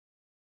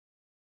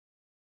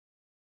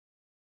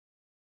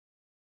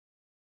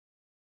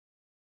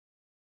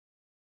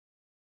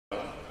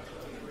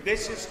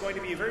This is going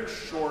to be a very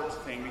short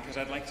thing because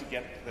I'd like to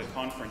get the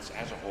conference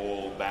as a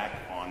whole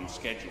back on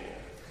schedule.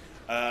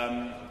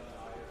 Welcome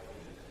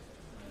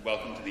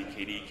to the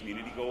KDE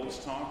Community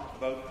Goals talk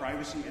about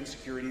privacy and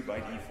security by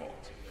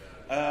default.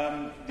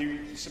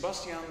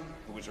 Sebastian,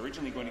 who was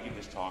originally going to give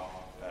this talk,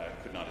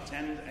 could not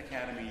attend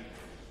Akademy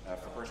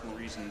for personal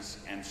reasons,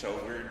 and so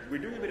we're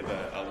doing a bit of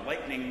a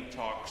lightning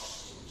talk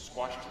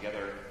squashed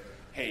together.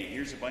 Hey,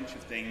 here's a bunch of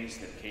things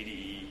that the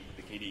KDE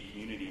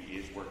community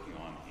is working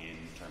on in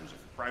terms of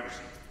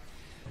privacy.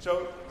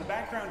 So the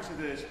background to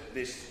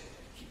this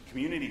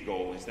community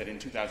goal is that in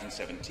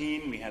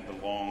 2017 we had the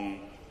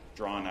long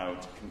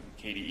drawn-out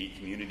KDE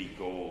community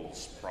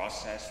goals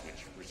process,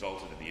 which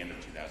resulted at the end of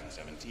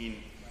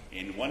 2017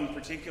 in one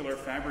particular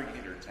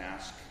Fabricator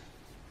task.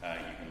 You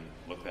can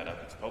look that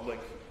up, it's public.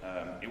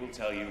 It will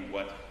tell you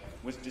what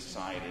was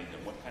decided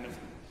and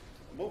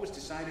what was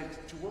decided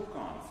to work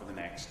on for the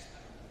next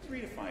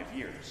 3 to 5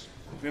 years.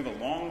 We have a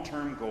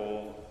long-term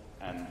goal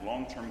and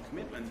long-term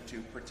commitment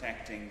to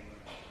protecting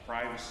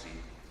privacy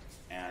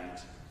and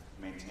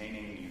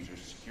maintaining user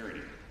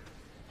security.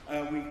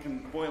 We can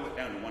boil it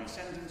down to one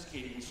sentence.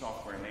 KDE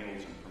software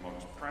enables and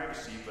promotes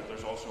privacy, but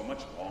there's also a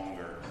much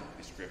longer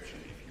description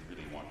if you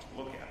really want to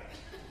look at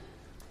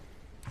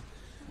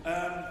it.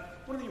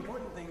 One of the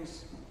important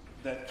things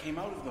that came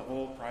out of the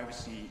whole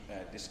privacy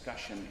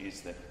discussion is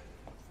that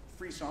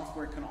free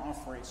software can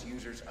offer its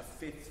users a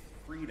fifth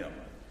freedom.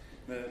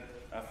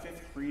 A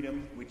fifth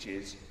freedom, which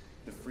is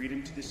the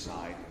freedom to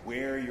decide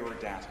where your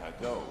data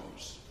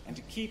goes and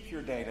to keep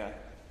your data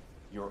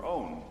your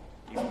own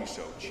if you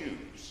so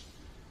choose.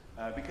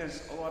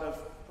 Because a lot of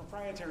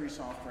proprietary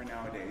software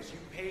nowadays, you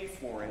pay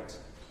for it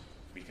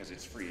because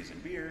it's free as in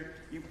beer,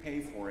 you pay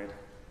for it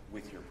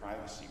with your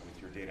privacy, with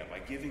your data, by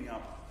giving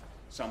up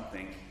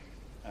something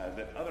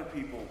that other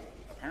people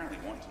apparently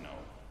want to know,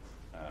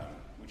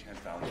 which has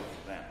value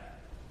for them.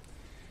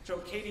 So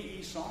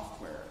KDE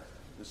software,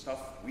 the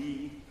stuff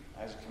we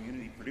as a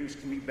community produce,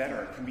 can be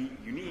better, can be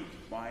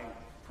unique by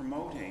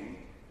promoting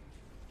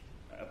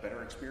a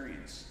better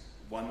experience.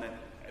 One that,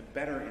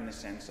 better in the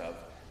sense of,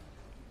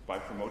 by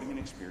promoting an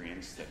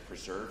experience that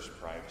preserves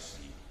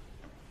privacy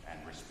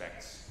and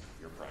respects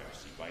your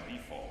privacy by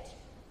default.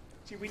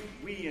 See, we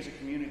as a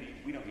community,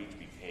 we don't need to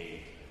be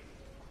paid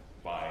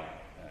by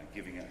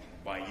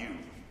by you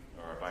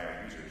or by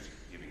our users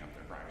giving up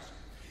their privacy.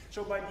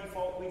 So by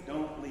default, we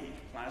don't leak.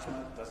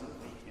 Plasma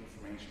doesn't leak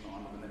information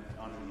onto the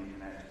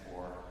internet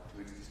or to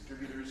its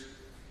distributors.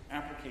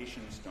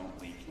 Applications don't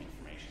leak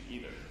information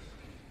either.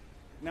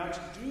 Now,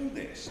 to do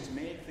this, to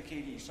make the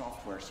KDE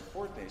software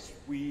support this,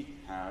 we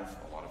have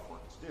a lot of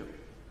work to do,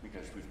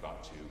 because we've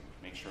got to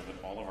make sure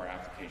that all of our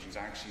applications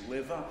actually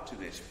live up to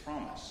this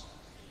promise.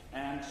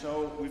 And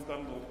so we've got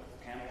a little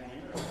panel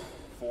here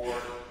for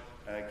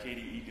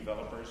KDE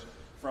developers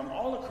from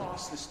all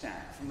across the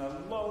stack, from the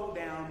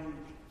low-down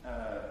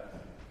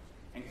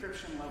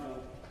encryption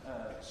level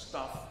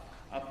stuff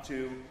up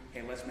to,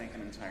 hey, let's make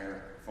an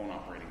entire phone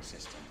operating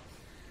system.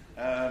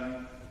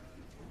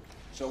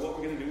 So what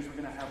we're going to do is we're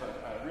going to have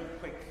a real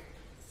quick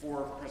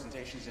 4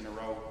 presentations in a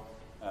row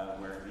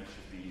where each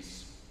of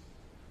these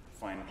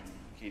fine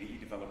KDE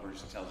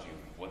developers tells you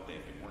what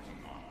they've been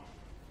working on.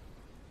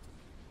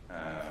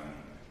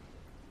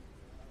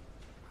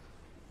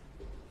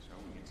 So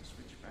we get to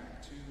switch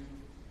back to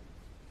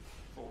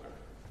Volker.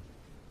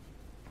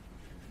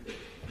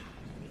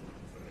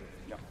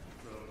 Yeah.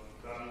 So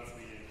that means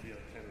we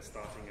are kind of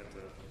starting at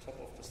the top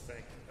of the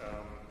stack.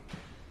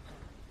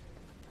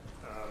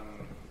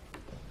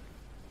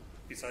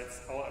 Besides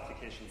our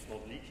applications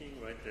not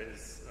leaking, right, there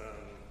is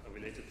a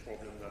related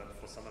problem that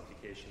for some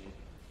application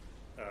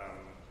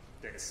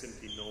there is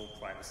simply no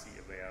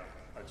privacy-aware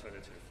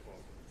alternative or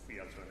free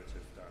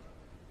alternative that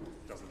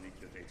doesn't leak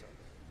your data.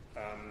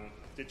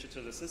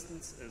 Digital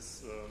assistance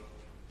is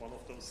one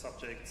of those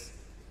subjects.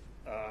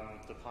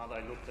 The part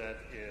I looked at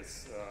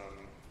is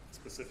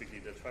specifically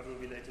the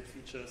travel-related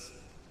features.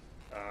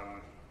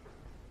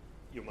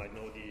 You might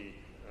know the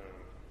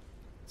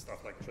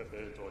stuff like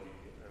Triplet or the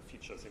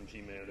features in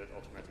Gmail that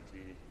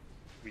automatically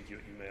read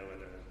your email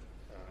and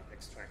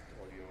extract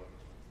all your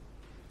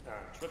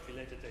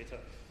trip-related data.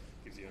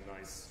 Gives you a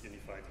nice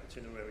unified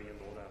itinerary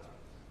and all that.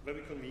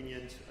 Very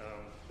convenient,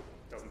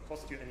 doesn't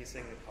cost you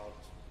anything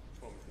apart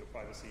from your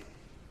privacy.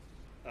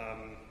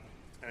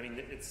 I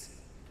mean,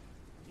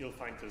 you'll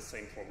find the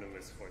same problem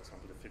with, for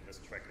example, the fitness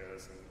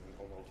trackers and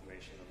home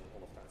automation and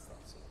all of that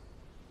stuff. So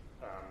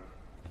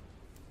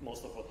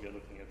most of what we are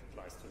looking at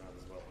applies to that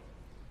as well.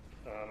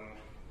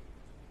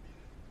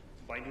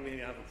 Why do we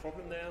have a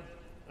problem there?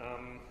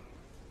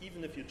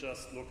 Even if you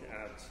just look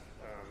at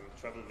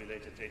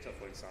travel-related data,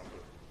 for example,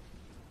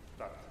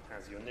 that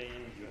has your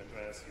name, your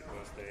address, your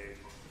birthday,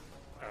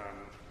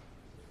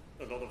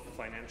 a lot of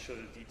financial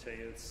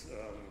details,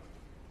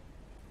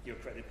 your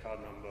credit card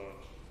number,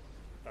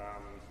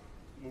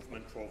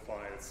 movement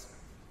profiles,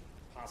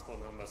 passport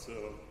number.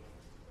 So,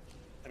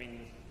 I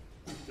mean,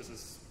 this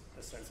is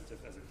as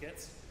sensitive as it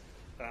gets.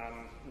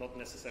 Not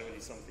necessarily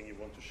something you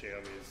want to share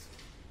with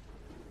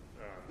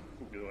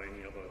Google or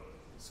any other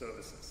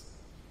services.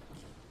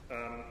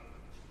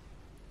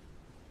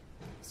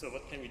 So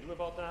what can we do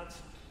about that?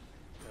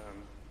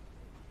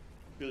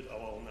 Build our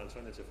own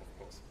alternative, of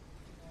course.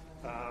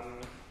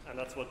 And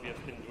that's what we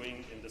have been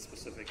doing in this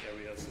specific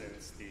area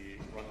since the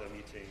Rwanda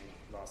meeting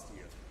last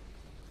year.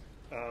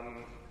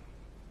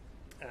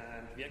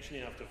 And we actually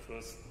have the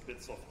first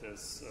bits of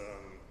this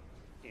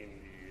in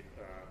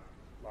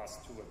the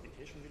last 2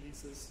 application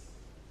releases.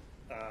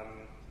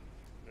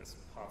 There's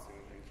parts in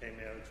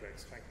Kmail to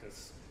extract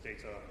this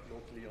data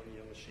locally on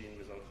your machine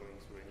without going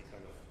through any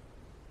kind of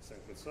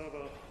central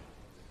server.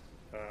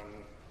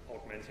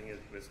 Augmenting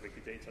it with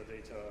Wikidata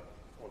data,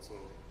 also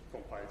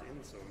compiled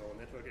in, so no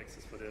network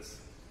access for this.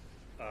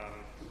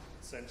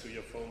 Sent to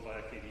your phone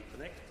via KDE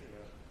Connect in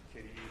a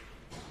KDE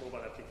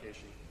mobile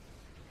application.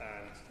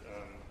 And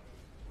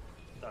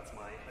that's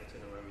my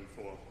itinerary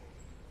for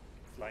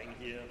flying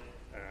here.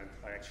 And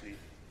I actually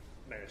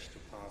managed to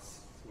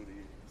pass through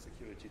the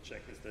security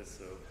check with this,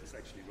 so this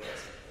actually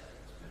works.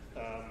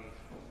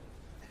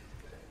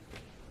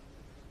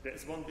 There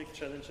is one big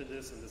challenge in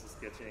this, and this is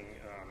getting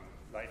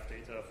live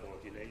data for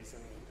delays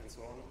and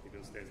so on,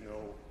 because there's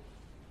no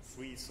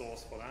free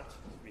source for that.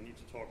 We need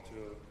to talk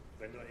to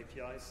vendor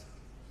APIs.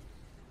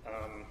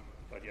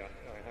 But yeah,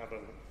 I have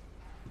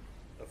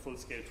a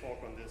full-scale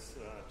talk on this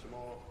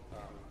tomorrow.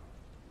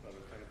 I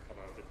will kind of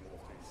cover a bit more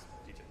of these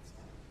details.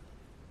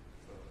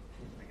 So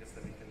I guess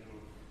then we can do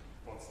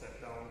one step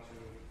down to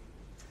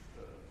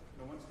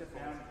The one step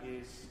down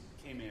is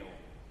Kmail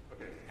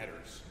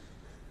headers.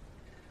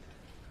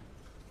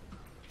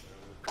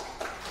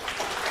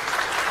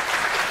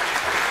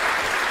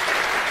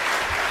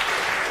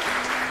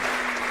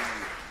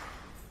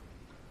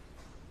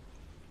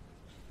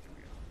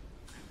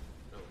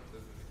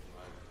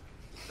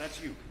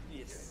 That's you.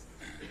 Yes.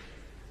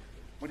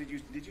 What did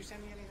you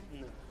send me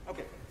anything? No.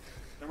 Okay,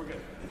 then we're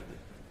good.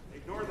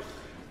 Ignore the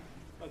screen.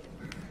 Okay.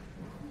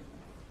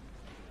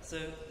 So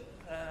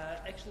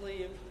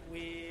actually,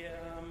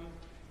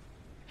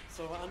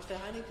 so Ante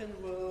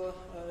Heineken will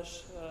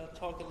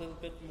talk a little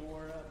bit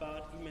more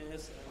about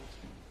emails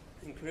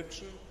and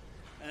encryption.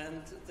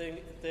 And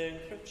the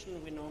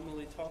encryption we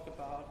normally talk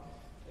about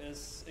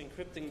is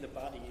encrypting the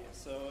body.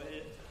 So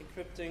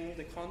encrypting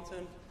the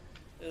content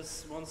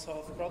is one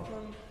solved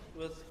problem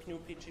with GNU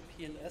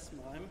PGP and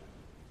SMIME.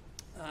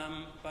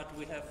 But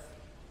we have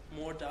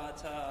more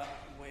data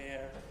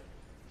where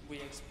we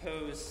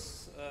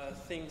expose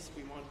things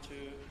we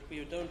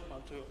don't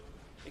want to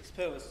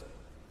expose,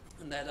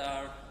 and that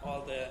are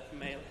all the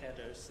mail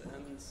headers.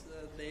 And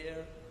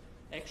they're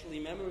actually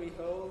memory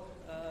hole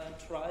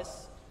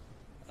tries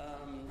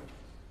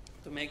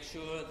to make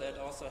sure that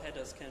also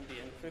headers can be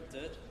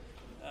encrypted.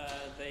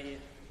 They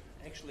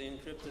actually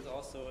encrypted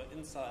also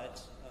inside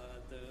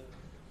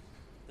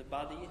the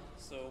body,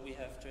 so we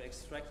have to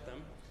extract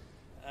them.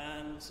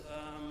 And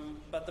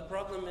but the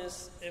problem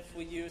is, if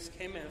we use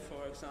Kmail,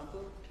 for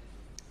example,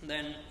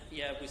 then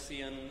we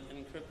see an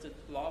encrypted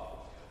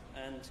blob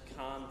and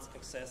can't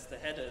access the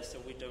header, so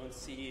we don't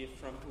see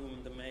from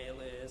whom the mail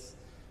is,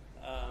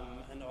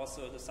 and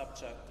also the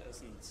subject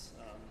isn't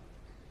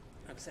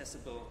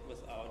accessible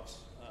without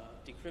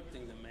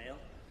decrypting the mail.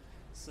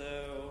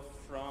 So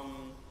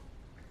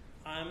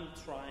I'm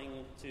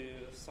trying to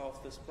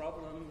solve this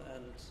problem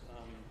and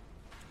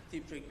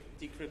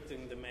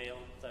decrypting the mail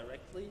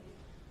directly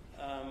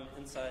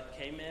inside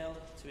Kmail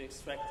to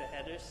extract the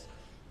headers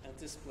and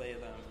display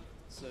them,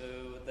 so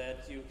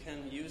that you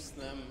can use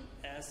them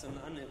as an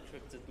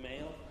unencrypted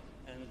mail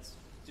and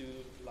do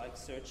like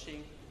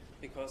searching,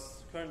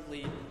 because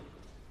currently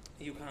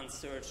you can't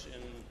search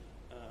in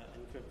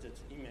encrypted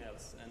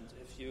emails, and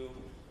if you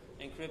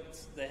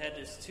encrypt the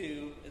headers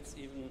too, it's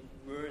even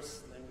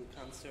worse, than you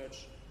can't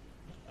search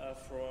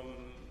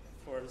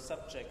for a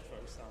subject, for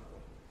example.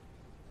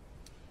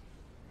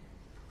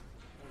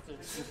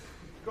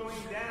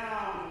 Going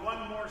down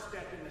one more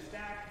step in the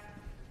stack.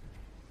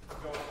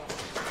 Go on.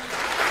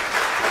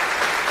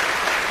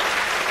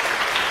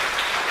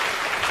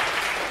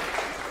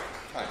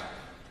 Hi,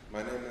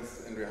 my name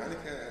is Adriaan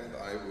and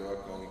I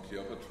work on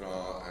Cleopatra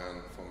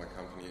and for my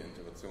company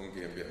Integration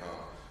GmbH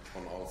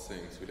on all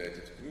things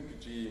related to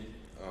GNU-PG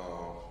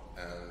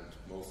and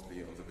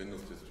mostly on the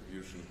Windows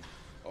distribution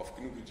of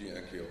GNU-PG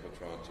and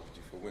Cleopatra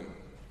GPT4Win.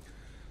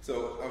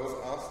 So I was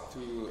asked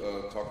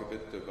to talk a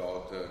bit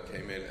about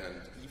Kmail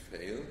and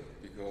eFail,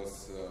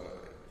 because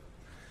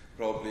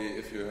probably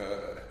if you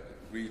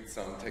read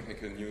some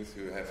technical news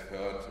you have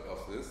heard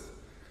of this,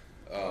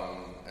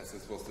 as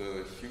this was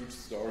a huge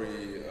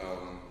story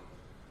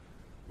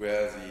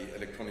where the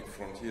Electronic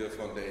Frontier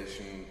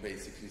Foundation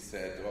basically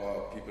said,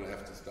 oh, people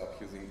have to stop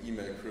using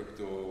email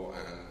crypto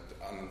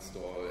and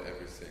uninstall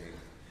everything,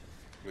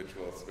 which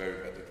was very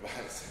bad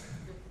advice.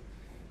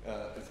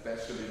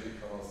 Especially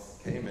because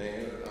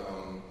Kmail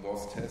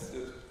was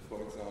tested, for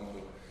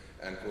example,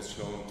 and was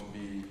shown to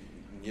be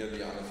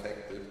nearly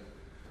unaffected.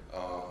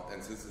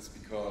 And this is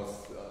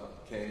because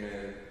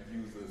Kmail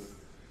uses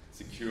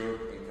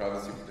secure and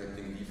privacy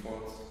protecting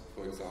defaults.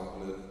 For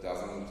example, it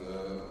doesn't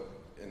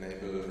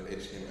enable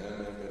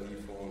HTML by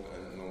default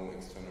and no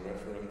external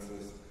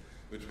references.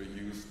 which were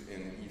used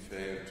in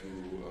eFail to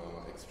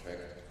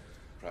extract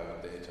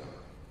private data.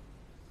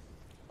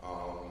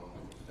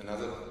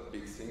 Another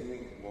big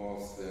thing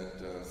was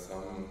that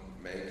some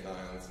mail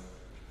clients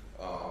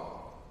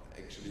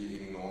actually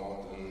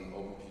ignored an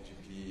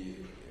OpenPGP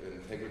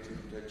integrity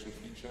protection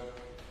feature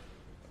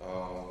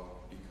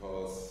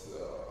because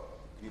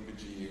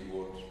GnuPG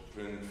would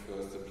print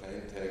first the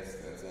plain text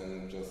and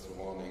then just a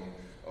warning,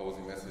 oh,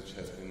 the message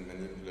has been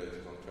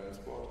manipulated on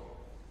transport.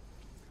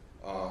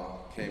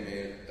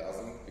 Kmail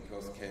doesn't,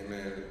 because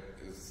Kmail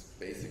is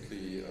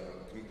basically a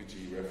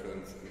GnuPG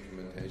reference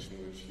implementation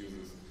which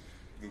uses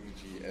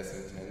GnuPG as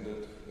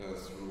intended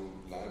through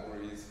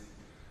libraries,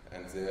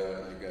 and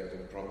there you get a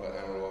proper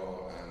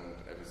error and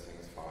everything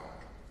is fine.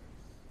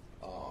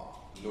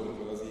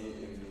 Noteworthy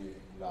in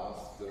the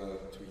last 2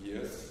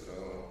 years,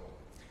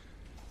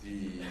 the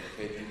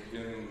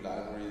KDE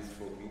libraries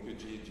for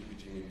GnuPG,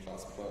 GPGME++,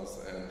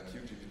 and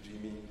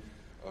QGPGME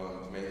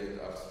made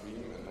it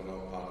upstream and are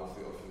now part of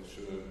the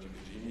official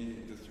GPGME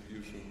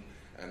distribution,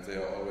 and they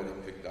are already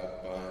picked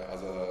up by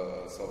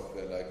other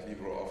software like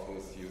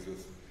LibreOffice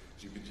uses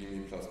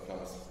GPGME++,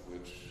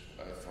 which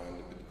I find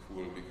a bit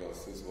cool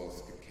because this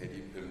was the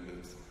KDE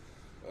lives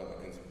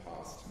in the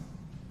past.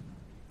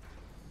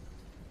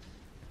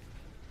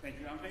 Thank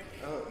you, Andre.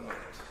 Oh, no.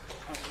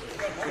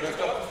 Should I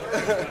stop?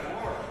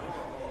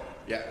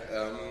 Yeah,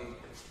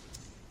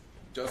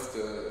 just to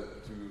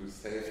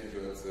say a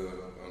few words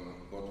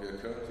what we are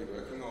currently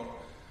working on.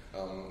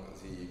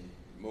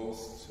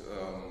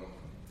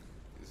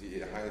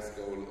 The highest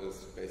goal is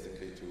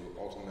basically to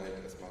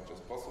automate as much as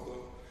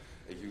possible.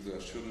 A user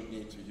shouldn't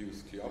need to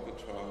use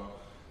Cleopatra.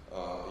 A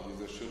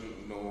user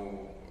shouldn't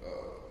know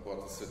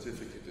what the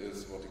certificate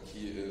is, what the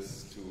key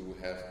is to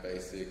have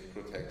basic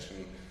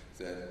protection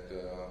that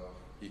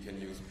he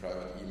can use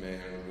private email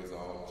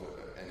without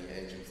any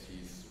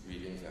agencies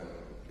reading them,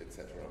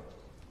 etc.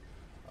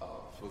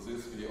 For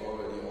this, we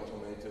already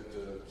automated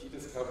key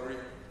discovery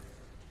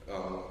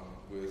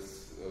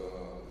with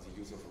the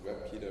use of a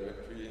web key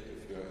directory.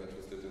 If you are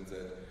interested in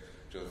that,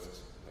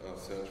 just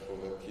search for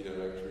web key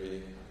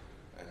directory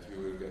and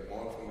you will get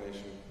more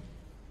information.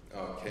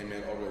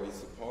 Kmail already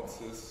supports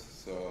this,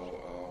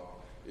 so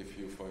if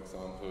you, for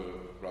example,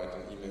 write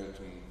an email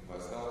to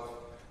myself,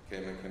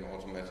 Kmail can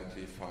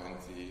automatically find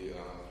the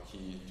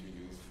key to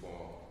use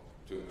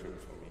to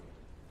encrypt for me.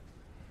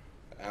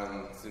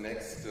 And the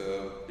next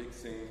big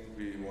thing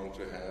we want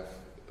to have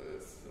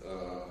is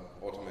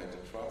automated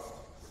trust,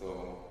 so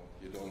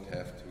you don't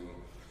have to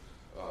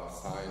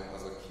sign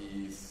other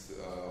keys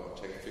or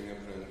check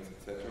fingerprints,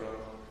 etc.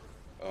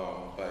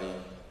 By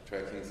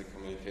tracking the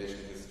communication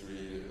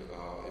history,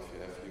 if you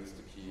have used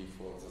the key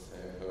for the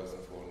same person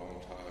for a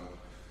long time,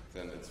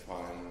 then it's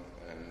fine.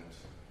 And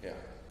yeah,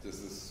 this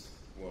is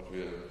what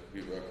we'll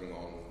be working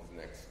on in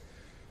the next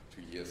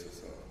 2 years or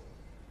so.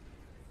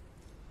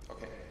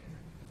 Okay.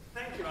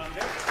 Thank you,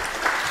 Andre.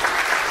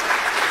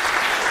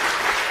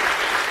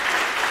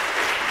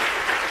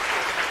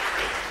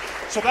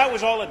 So that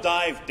was all a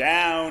dive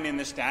down in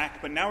the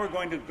stack, but now we're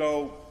going to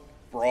go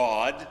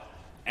broad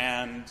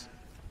and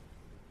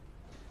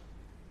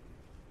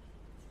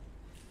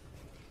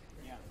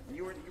yeah,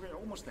 you were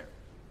almost there.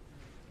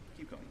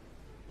 Keep going.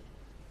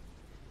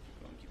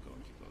 Keep going, keep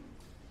going, keep going.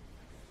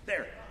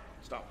 There.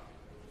 Stop.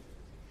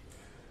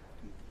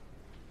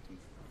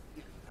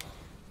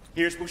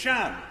 Here's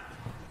Bhushan.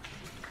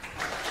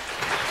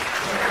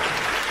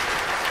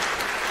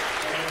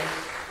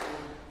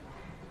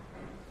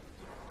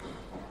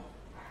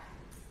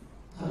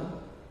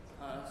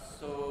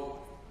 So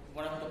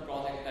one of the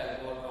projects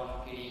I worked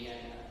on KDE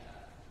and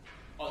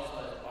also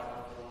as part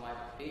of my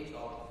day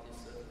job is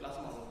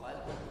Plasma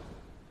Mobile.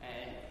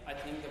 And I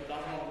think the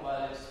Plasma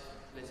Mobile is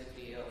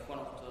basically one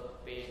of the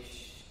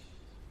page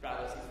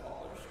privacy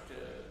focused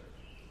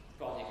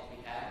project we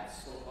have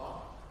so far.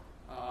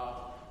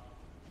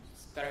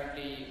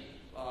 Currently,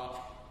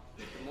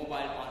 the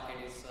mobile market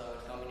is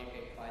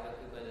dominated by the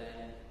Google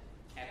and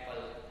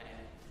Apple, and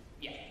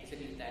yeah,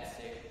 basically that's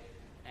it.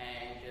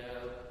 And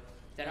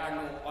there are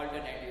no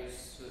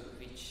alternatives to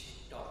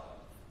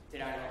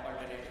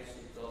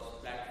those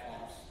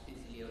platforms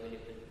easily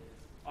available.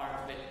 Or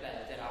well,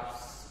 there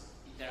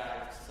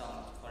are some,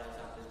 for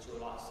example,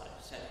 Jola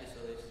selfie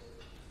service,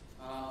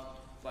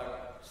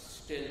 but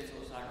still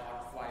those are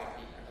not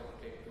widely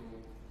adopted to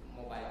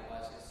mobile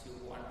devices. You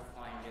want to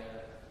find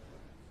a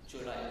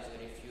Jola user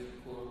if you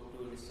go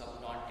to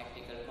some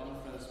non-technical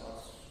conference or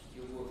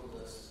you go to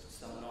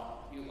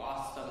you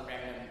ask some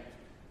random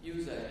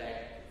user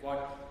that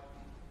what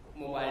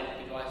mobile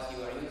device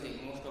you are using.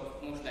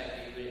 Most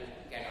likely you will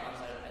get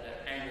answer either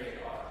Android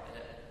or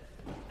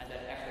other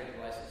Apple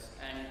devices.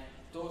 And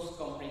those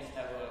companies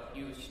have a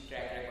huge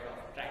track record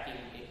of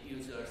tracking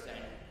users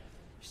and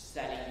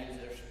selling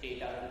users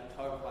data to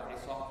third-party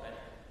software.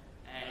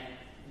 And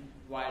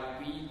while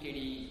we,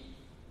 KDE,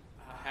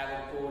 have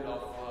a goal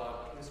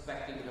of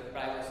respecting the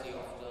privacy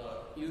of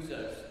the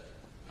users,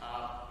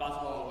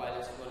 Plasma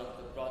Mobile is one of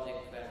the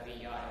projects where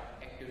we are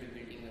actively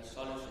building a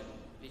solution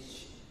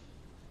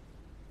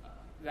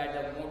where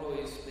the motto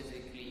is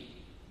basically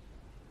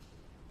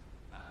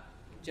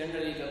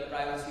generally the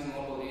privacy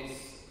motto is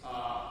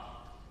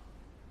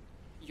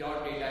your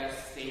data is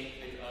safe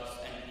with us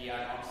and we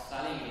are not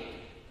selling it.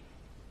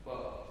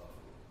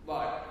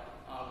 But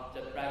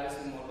the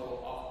privacy motto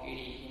of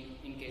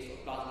KDE in case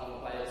of Plasma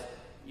Mobile is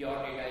your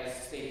data is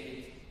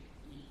safe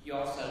with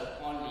yourself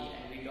only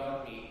and we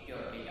don't need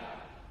your data.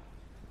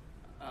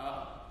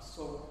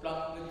 So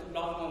with the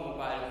Plasma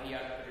Mobile, we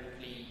are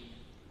currently,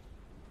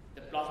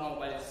 the Plasma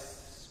Mobile is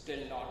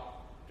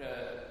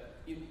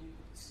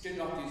still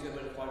not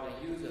usable for the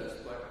users,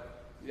 but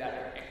we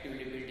are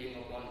actively building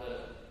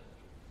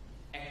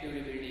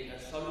a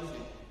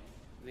solution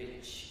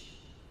which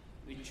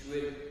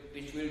will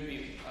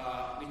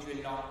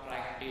not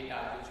track data,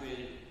 which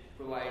will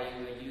provide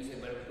you a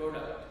usable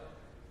product,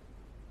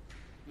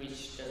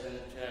 which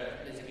doesn't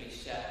basically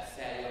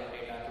sell your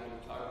data to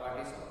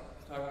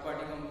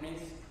third-party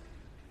companies.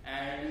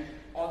 And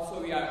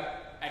also we are,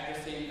 at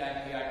the same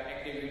time, we are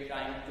actively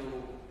trying to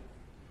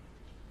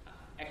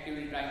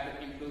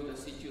improve the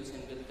situation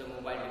with the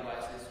mobile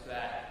devices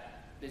where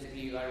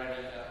basically you are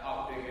running an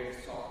outdated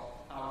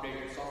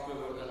software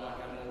version on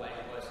your mobile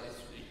devices,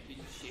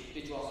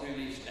 which was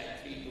released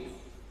like 3 to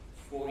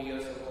 4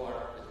 years ago, or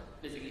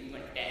basically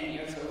even 10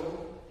 years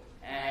ago,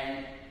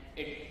 and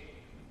it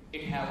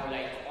have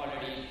like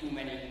already too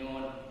many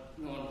known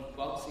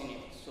bugs in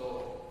it. So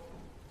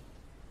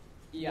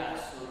yeah,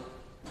 so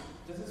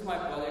this is my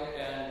project,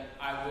 and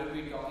I will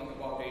be talking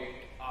about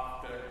it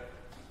after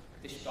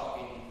this talk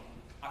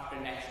after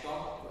next